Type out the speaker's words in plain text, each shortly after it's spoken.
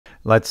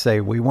Let's say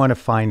we want to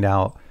find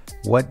out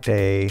what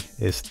day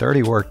is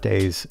 30 work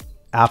days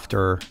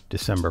after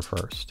December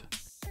 1st.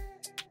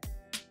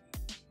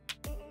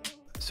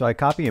 So I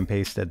copy and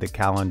pasted the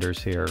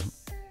calendars here,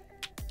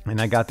 and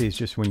I got these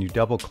just when you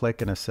double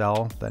click in a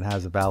cell that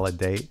has a valid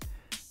date,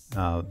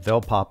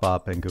 they'll pop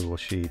up in Google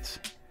Sheets.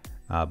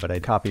 But I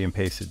copy and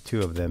pasted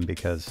 2 of them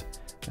because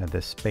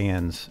this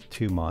spans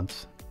 2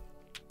 months.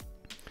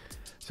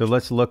 So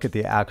let's look at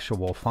the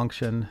actual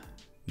function.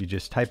 You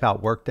just type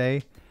out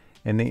Workday,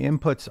 and the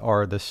inputs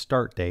are the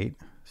start date.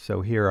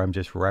 So here I'm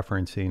just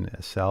referencing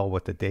a cell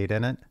with the date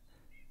in it.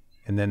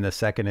 And then the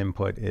second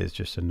input is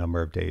just a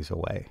number of days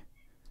away.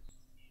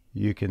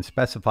 You can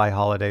specify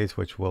holidays,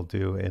 which we'll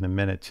do in a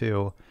minute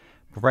too.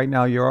 But right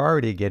now you're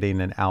already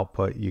getting an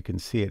output. You can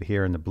see it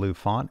here in the blue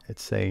font.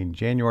 It's saying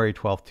January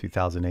 12th,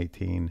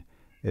 2018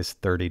 is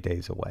 30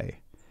 days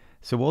away.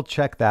 So we'll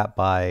check that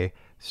by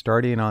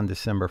starting on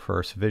December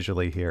 1st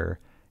visually here.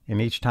 And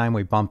each time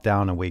we bump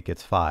down a week,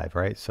 it's 5,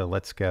 right? So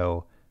let's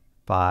go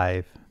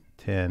 5,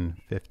 10,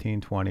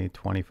 15, 20,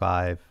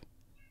 25,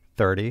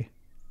 30.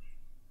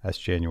 That's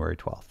January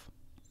 12th.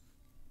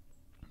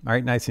 All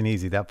right, nice and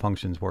easy. That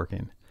function's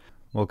working.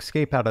 We'll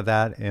escape out of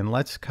that and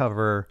let's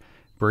cover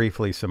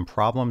briefly some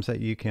problems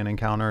that you can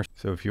encounter.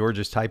 So if you're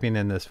just typing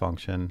in this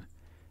function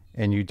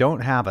and you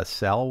don't have a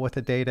cell with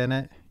a date in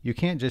it, you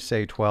can't just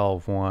say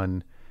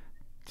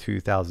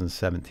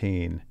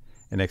 12/1/2017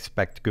 and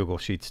expect Google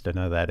Sheets to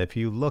know that. If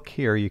you look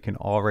here, you can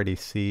already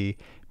see,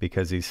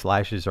 because these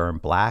slashes are in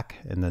black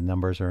and the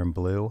numbers are in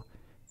blue,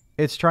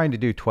 it's trying to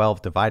do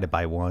 12 divided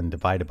by 1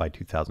 divided by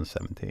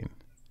 2017.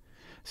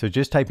 So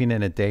just typing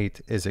in a date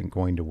isn't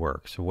going to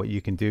work. So what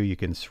you can do, you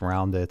can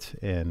surround it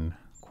in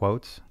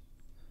quotes.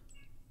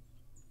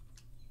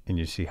 And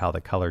you see how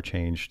the color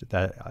changed.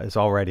 That is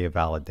already a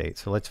valid date.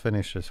 So let's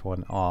finish this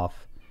one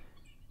off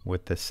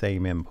with the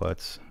same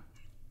inputs.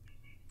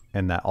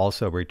 And that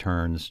also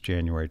returns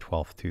January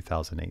 12th,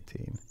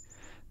 2018.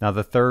 Now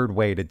the third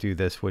way to do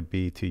this would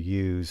be to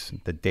use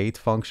the date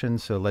function.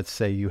 So let's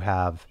say you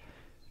have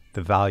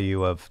the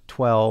value of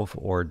 12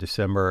 or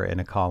December in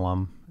a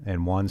column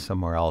and 1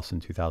 somewhere else in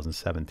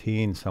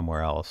 2017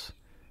 somewhere else.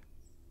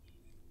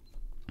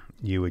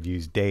 You would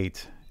use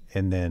date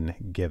and then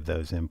give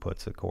those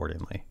inputs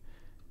accordingly.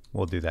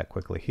 We'll do that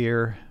quickly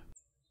here.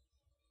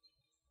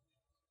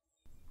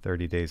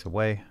 30 days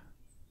away.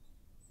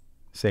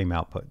 Same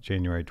output,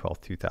 January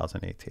 12th,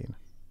 2018.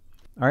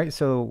 All right,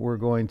 so we're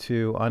going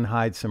to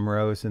unhide some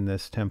rows in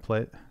this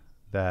template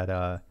that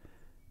I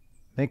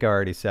think I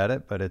already said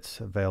it, but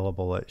it's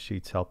available at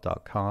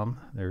sheetshelp.com.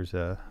 There's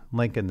a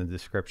link in the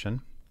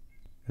description.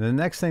 And the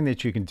next thing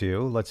that you can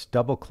do, let's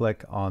double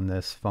click on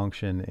this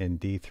function in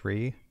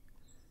D3,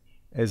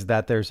 is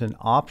that there's an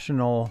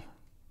optional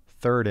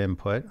third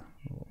input.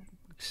 We'll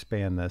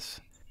expand this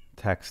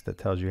text that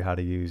tells you how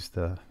to use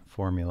the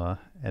formula,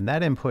 and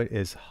that input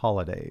is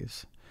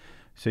holidays.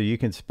 So you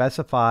can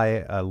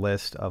specify a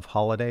list of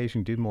holidays. You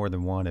can do more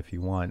than one if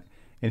you want.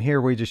 And here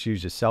we just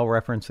use a cell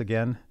reference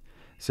again.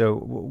 So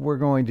we're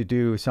going to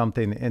do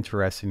something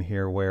interesting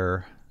here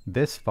where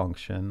this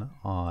function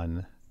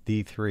on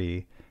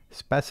D3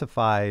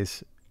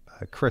 specifies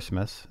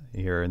Christmas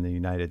here in the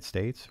United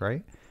States,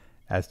 right,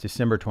 as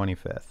December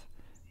 25th.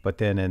 But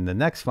then in the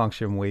next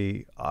function,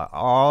 we are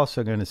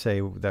also going to say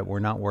that we're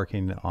not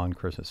working on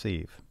Christmas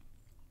Eve.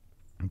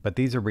 But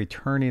these are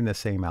returning the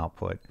same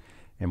output,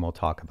 and we'll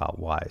talk about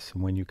why. So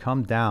when you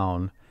come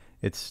down,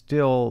 it's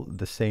still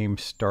the same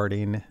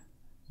starting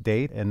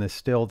date and it's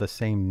still the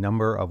same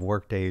number of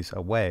work days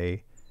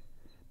away.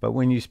 But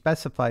when you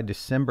specify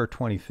December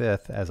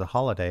 25th as a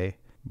holiday,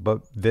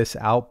 but this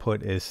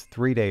output is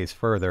 3 days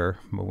further,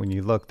 but when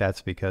you look,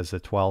 that's because the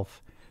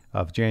 12th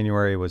of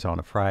January was on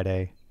a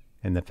Friday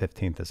and the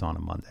 15th is on a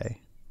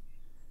Monday.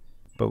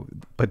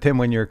 But then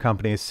when your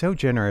company is so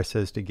generous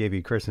as to give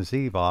you Christmas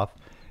Eve off,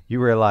 you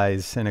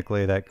realize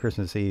cynically that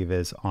Christmas Eve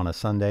is on a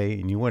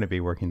Sunday and you wouldn't be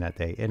working that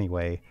day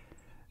anyway.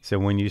 So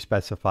when you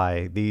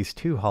specify these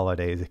 2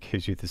 holidays, it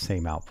gives you the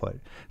same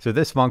output. So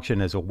this function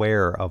is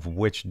aware of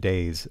which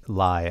days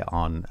lie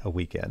on a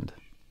weekend.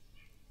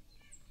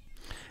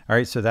 All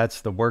right, so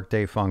that's the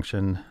Workday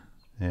function.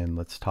 And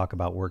let's talk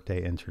about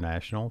Workday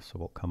International. So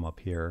we'll come up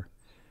here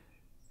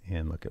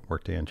and look at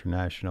Workday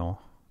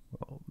International.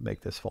 We'll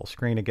make this full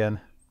screen again.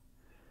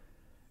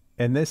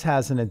 And this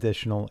has an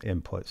additional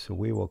input. So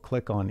we will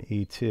click on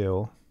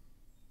E2.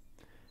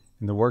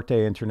 And the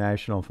Workday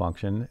International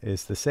function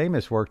is the same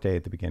as Workday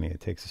at the beginning. It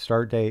takes a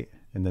start date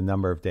and the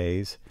number of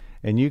days.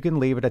 And you can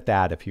leave it at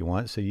that if you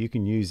want. So you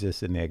can use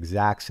this in the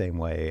exact same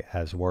way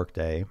as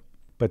Workday.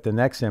 But the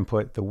next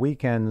input, the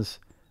weekends,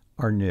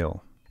 are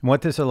new. And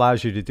what this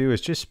allows you to do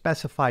is just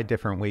specify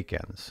different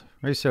weekends.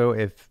 Right? So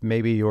if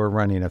maybe you're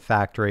running a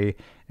factory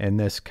and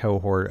this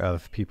cohort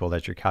of people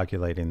that you're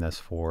calculating this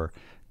for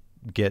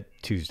get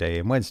Tuesday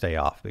and Wednesday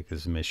off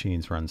because the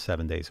machines run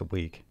 7 days a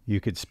week, you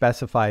could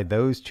specify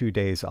those 2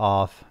 days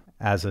off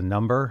as a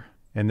number,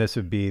 and this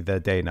would be the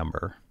day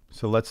number.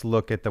 So let's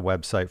look at the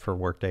website for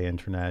Workday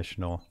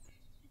International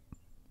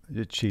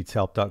at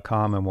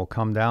sheetshelp.com, and we'll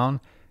come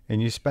down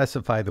And you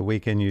specify the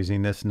weekend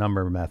using this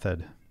number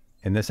method.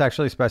 And this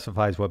actually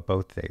specifies what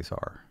both days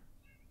are.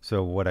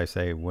 So what I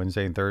say,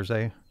 Wednesday and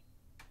Thursday.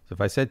 So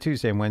if I said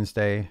Tuesday and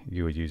Wednesday,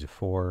 you would use a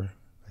 4.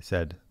 If I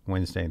said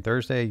Wednesday and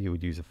Thursday, you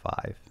would use a 5.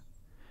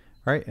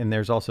 All right, and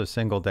there's also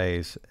single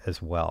days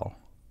as well.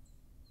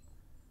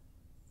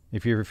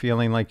 If you're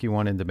feeling like you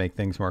wanted to make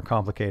things more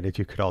complicated,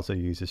 you could also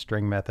use a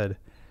string method.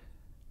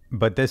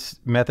 But this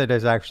method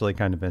is actually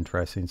kind of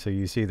interesting. So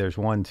you see there's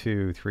 1,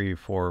 2, 3,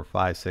 4,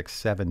 5, 6,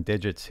 7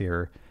 digits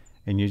here,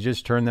 and you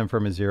just turn them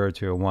from a 0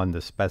 to a 1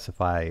 to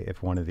specify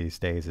if one of these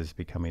days is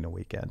becoming a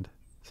weekend.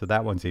 So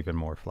that one's even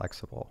more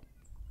flexible.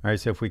 All right,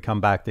 so if we come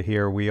back to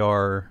here, we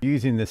are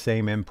using the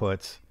same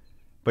inputs,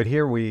 but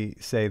here we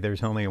say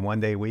there's only a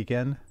 1-day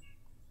weekend.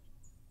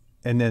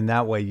 And then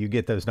that way you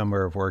get those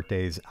number of work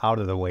days out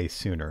of the way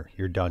sooner.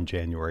 You're done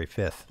January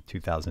 5th,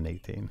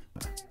 2018.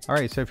 All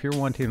right, so if you're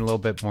wanting a little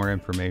bit more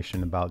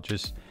information about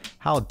just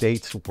how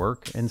dates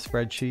work in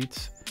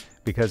spreadsheets,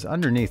 because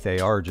underneath they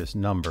are just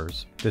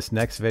numbers, this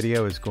next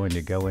video is going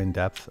to go in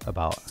depth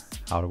about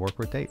how to work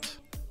with dates.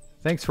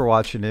 Thanks for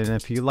watching, and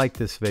if you like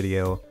this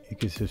video, you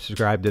can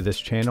subscribe to this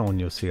channel and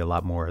you'll see a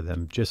lot more of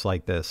them just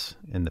like this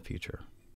in the future.